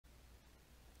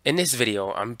In this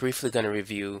video, I'm briefly going to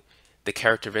review the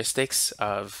characteristics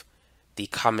of the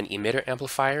common emitter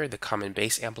amplifier, the common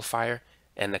base amplifier,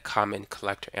 and the common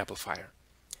collector amplifier.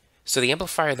 So the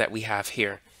amplifier that we have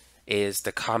here is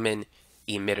the common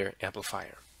emitter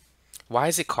amplifier. Why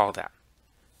is it called that?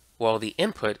 Well, the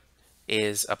input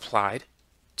is applied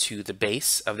to the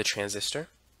base of the transistor.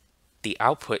 The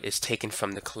output is taken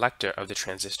from the collector of the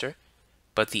transistor,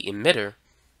 but the emitter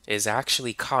is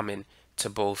actually common to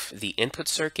both the input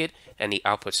circuit and the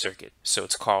output circuit. So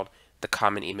it's called the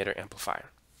common emitter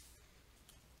amplifier.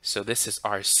 So this is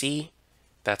RC,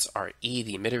 that's RE,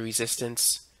 the emitter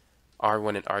resistance.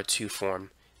 R1 and R2 form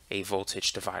a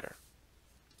voltage divider.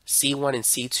 C1 and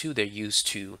C2, they're used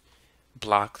to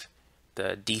block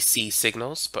the DC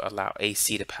signals but allow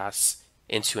AC to pass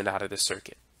into and out of the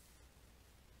circuit.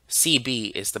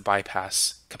 CB is the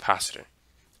bypass capacitor.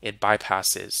 It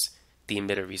bypasses the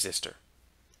emitter resistor.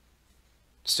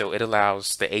 So it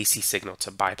allows the AC signal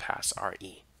to bypass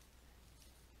RE.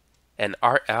 And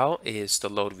RL is the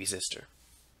load resistor.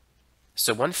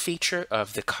 So one feature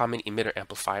of the common emitter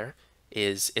amplifier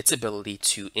is its ability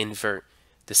to invert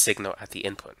the signal at the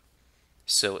input.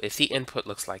 So if the input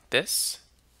looks like this,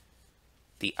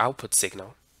 the output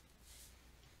signal,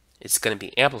 it's going to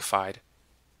be amplified,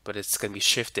 but it's going to be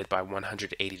shifted by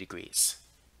 180 degrees.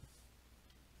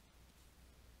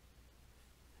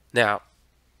 Now,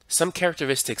 some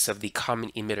characteristics of the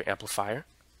common emitter amplifier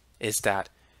is that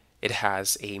it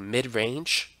has a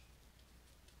mid-range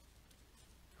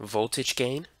voltage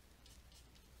gain,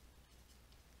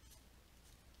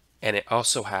 and it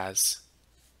also has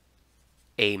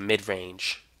a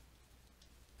mid-range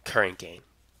current gain.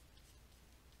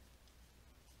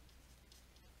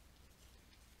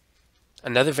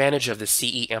 Another advantage of the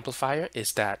CE amplifier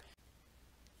is that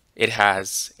it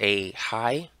has a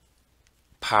high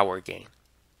power gain.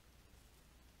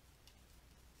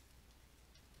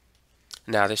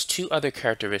 Now, there's two other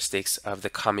characteristics of the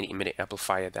common emitter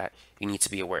amplifier that you need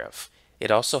to be aware of.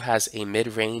 It also has a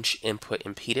mid-range input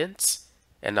impedance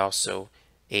and also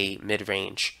a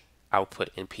mid-range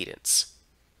output impedance.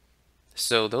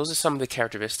 So those are some of the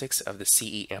characteristics of the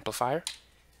CE amplifier.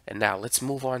 And now let's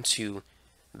move on to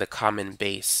the common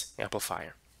base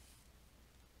amplifier.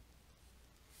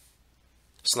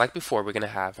 So like before, we're going to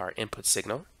have our input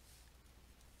signal,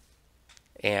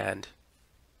 and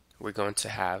we're going to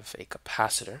have a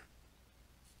capacitor,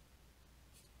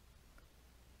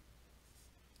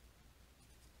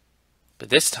 but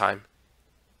this time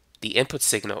the input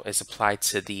signal is applied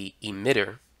to the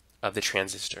emitter of the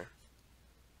transistor.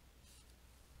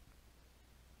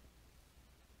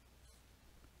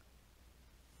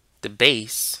 The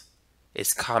base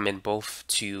is common both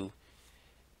to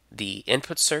the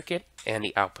input circuit and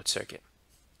the output circuit.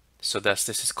 So thus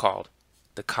this is called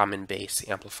the common base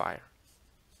amplifier.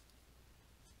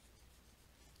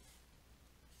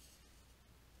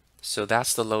 So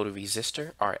that's the load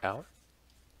resistor, RL.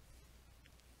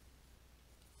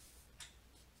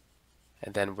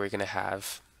 And then we're going to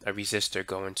have a resistor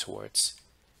going towards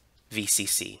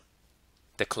VCC,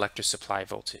 the collector supply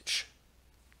voltage.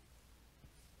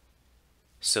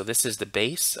 So this is the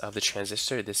base of the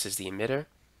transistor, this is the emitter,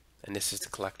 and this is the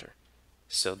collector.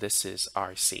 So this is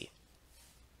RC.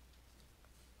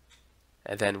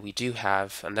 And then we do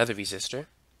have another resistor,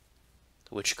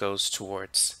 which goes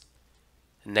towards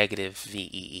negative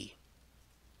VEE.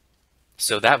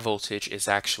 So that voltage is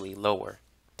actually lower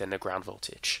than the ground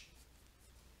voltage.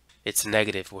 It's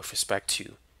negative with respect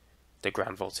to the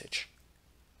ground voltage.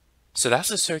 So that's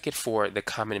the circuit for the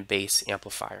common base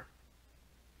amplifier.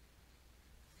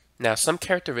 Now, some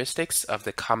characteristics of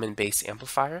the common base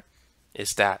amplifier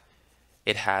is that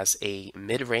it has a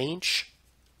mid-range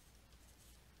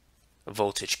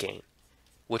voltage gain,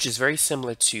 which is very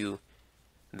similar to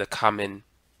the common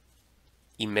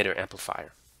emitter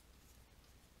amplifier.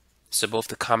 So both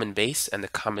the common base and the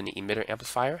common emitter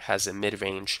amplifier has a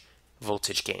mid-range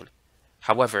voltage gain.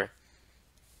 However,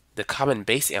 the common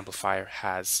base amplifier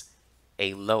has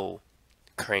a low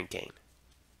current gain.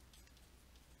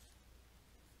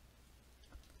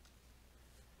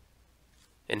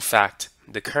 In fact,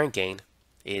 the current gain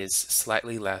is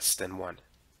slightly less than 1.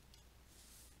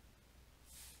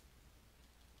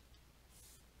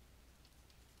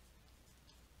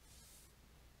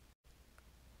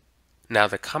 Now,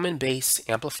 the common base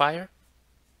amplifier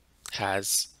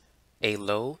has a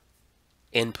low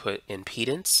input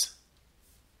impedance.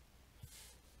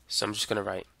 So I'm just going to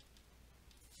write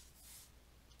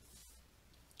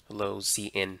low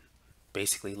ZIN,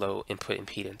 basically low input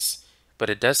impedance. But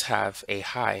it does have a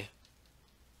high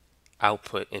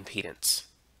output impedance.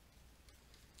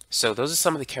 So those are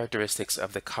some of the characteristics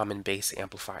of the common base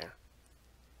amplifier.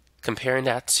 Comparing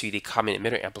that to the common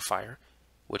emitter amplifier,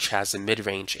 which has a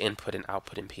mid-range input and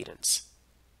output impedance.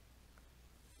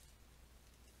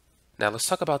 Now let's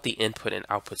talk about the input and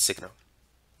output signal.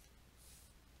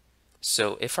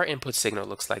 So if our input signal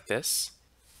looks like this,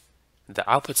 the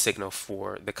output signal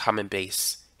for the common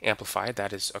base amplifier,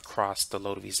 that is across the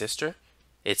load resistor,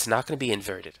 it's not going to be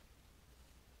inverted.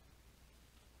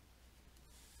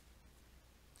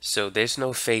 So there's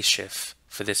no phase shift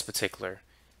for this particular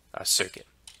circuit.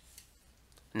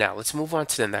 Now let's move on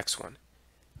to the next one.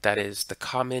 That is the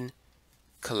common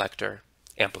collector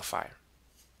amplifier.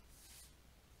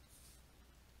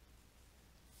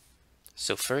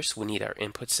 So first we need our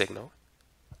input signal,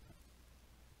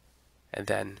 and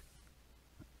then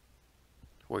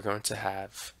we're going to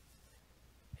have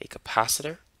a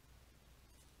capacitor,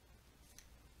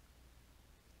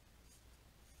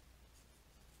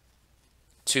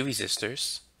 two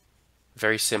resistors,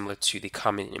 very similar to the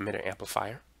common emitter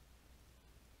amplifier,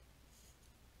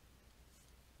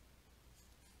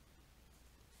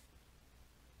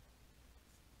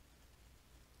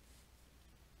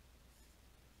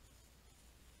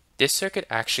 this circuit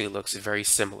actually looks very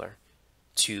similar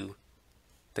to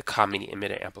the common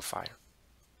emitter amplifier.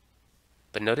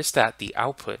 But notice that the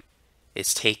output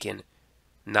is taken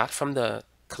not from the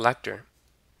collector,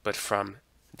 but from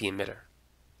the emitter.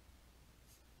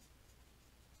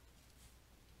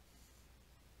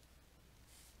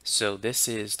 So this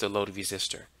is the load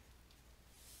resistor.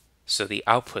 So the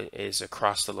output is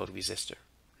across the load resistor.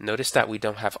 Notice that we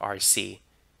don't have RC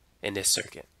in this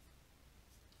circuit.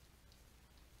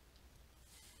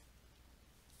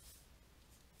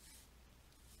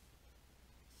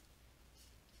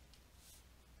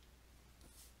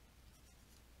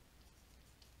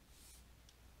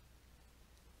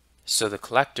 So the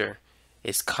collector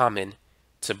is common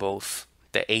to both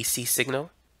the AC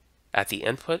signal at the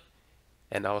input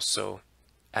and also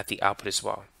at the output as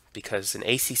well, because an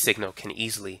AC signal can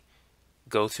easily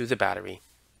go through the battery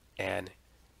and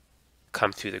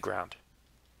come through the ground,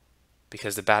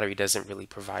 because the battery doesn't really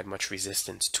provide much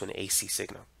resistance to an AC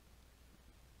signal.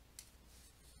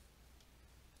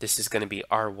 This is going to be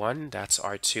R1, that's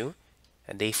R2,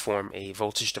 and they form a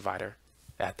voltage divider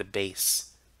at the base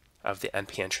of the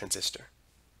NPN transistor.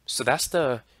 So that's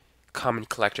the common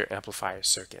collector amplifier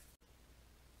circuit.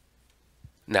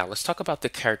 Now let's talk about the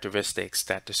characteristics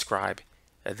that describe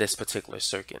this particular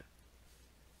circuit.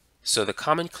 So the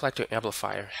common collector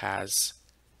amplifier has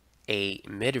a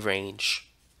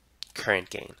mid-range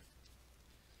current gain.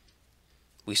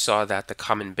 We saw that the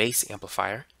common base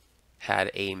amplifier had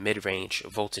a mid-range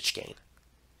voltage gain.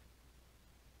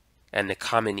 And the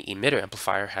common emitter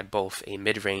amplifier had both a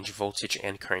mid-range voltage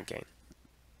and current gain.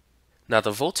 Now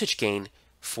the voltage gain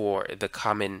for the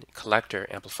common collector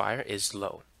amplifier is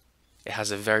low. It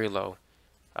has a very low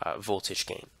voltage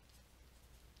gain.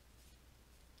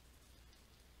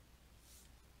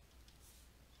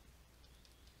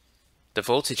 The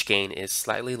voltage gain is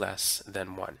slightly less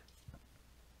than 1.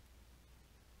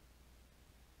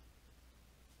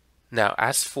 Now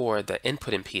as for the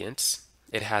input impedance,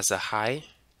 it has a high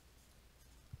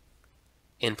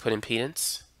input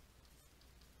impedance,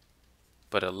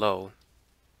 but a low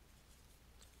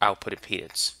output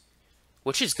impedance,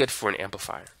 which is good for an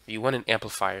amplifier. You want an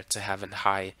amplifier to have a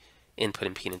high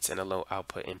input impedance and a low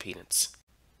output impedance.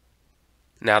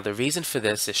 Now the reason for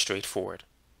this is straightforward.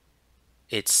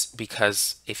 It's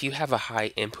because if you have a high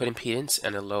input impedance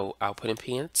and a low output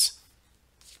impedance,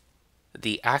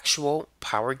 the actual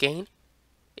power gain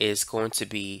is going to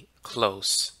be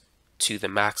close to the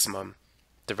maximum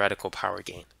theoretical power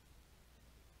gain.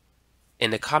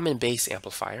 In the common base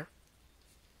amplifier,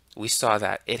 we saw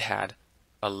that it had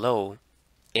a low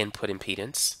input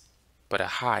impedance but a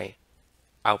high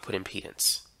output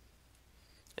impedance.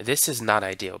 This is not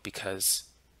ideal because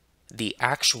the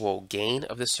actual gain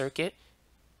of the circuit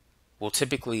will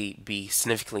typically be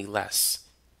significantly less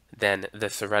than the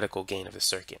theoretical gain of the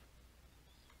circuit.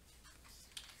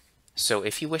 So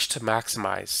if you wish to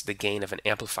maximize the gain of an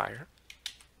amplifier,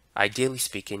 ideally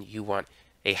speaking, you want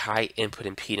a high input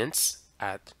impedance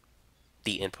at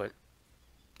the input.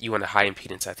 You want a high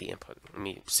impedance at the input. Let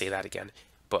me say that again.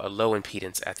 But a low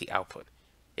impedance at the output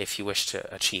if you wish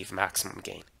to achieve maximum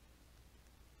gain.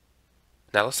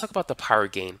 Now let's talk about the power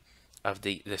gain of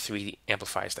the three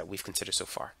amplifiers that we've considered so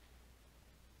far.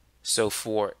 So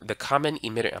for the common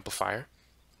emitter amplifier,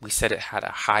 we said it had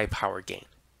a high power gain.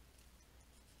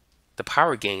 The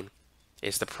power gain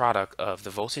is the product of the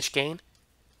voltage gain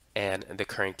and the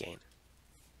current gain.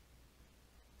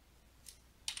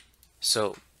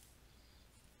 So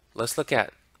let's look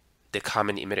at the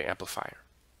common emitter amplifier.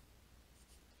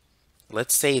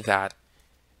 Let's say that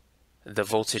the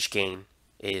voltage gain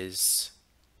is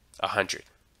 100.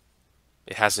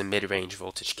 It has a mid-range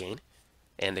voltage gain,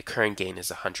 and the current gain is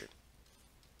 100.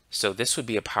 So this would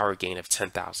be a power gain of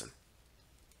 10,000.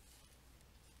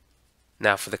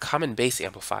 Now for the common base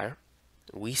amplifier,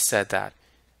 we said that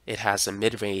it has a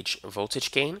mid-range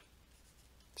voltage gain,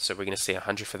 so we're going to say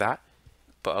 100 for that,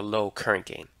 but a low current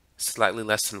gain, slightly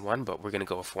less than 1, but we're going to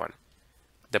go with 1.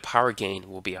 The power gain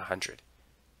will be 100.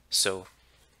 So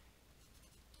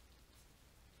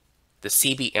the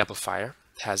CB amplifier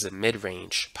has a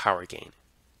mid-range power gain.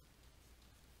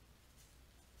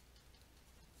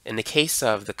 In the case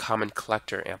of the common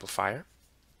collector amplifier,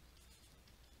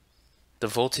 the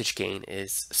voltage gain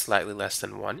is slightly less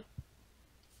than 1,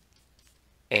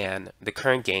 and the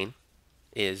current gain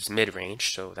is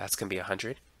mid-range, so that's going to be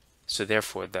 100. So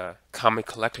therefore, the common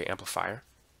collector amplifier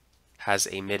has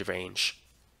a mid-range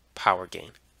power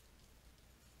gain.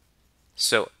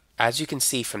 So as you can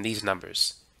see from these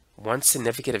numbers, one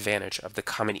significant advantage of the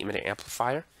common emitter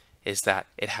amplifier is that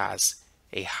it has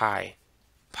a high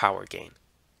power gain.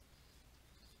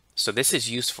 So this is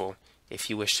useful if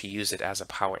you wish to use it as a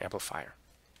power amplifier.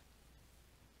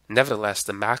 Nevertheless,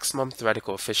 the maximum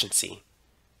theoretical efficiency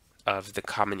of the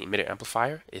common emitter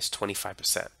amplifier is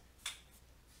 25%.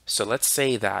 So let's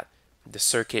say that the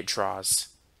circuit draws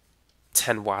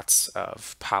 10 watts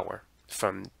of power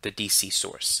from the DC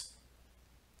source.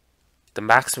 The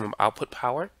maximum output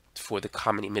power for the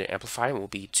common emitter amplifier will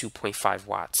be 2.5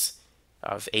 watts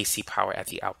of AC power at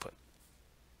the output.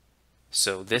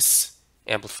 So this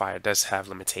amplifier does have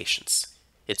limitations.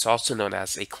 It's also known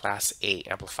as a Class A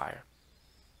amplifier.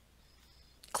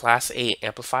 Class A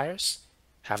amplifiers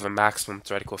have a maximum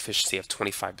theoretical efficiency of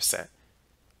 25%,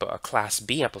 but a Class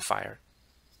B amplifier,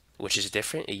 which is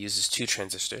different, it uses 2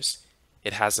 transistors,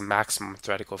 it has a maximum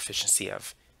theoretical efficiency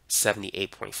of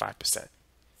 78.5%.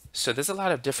 So there's a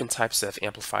lot of different types of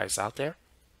amplifiers out there,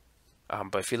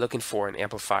 but if you're looking for an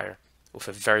amplifier with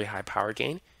a very high power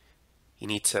gain, you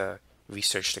need to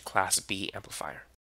research the Class B amplifier.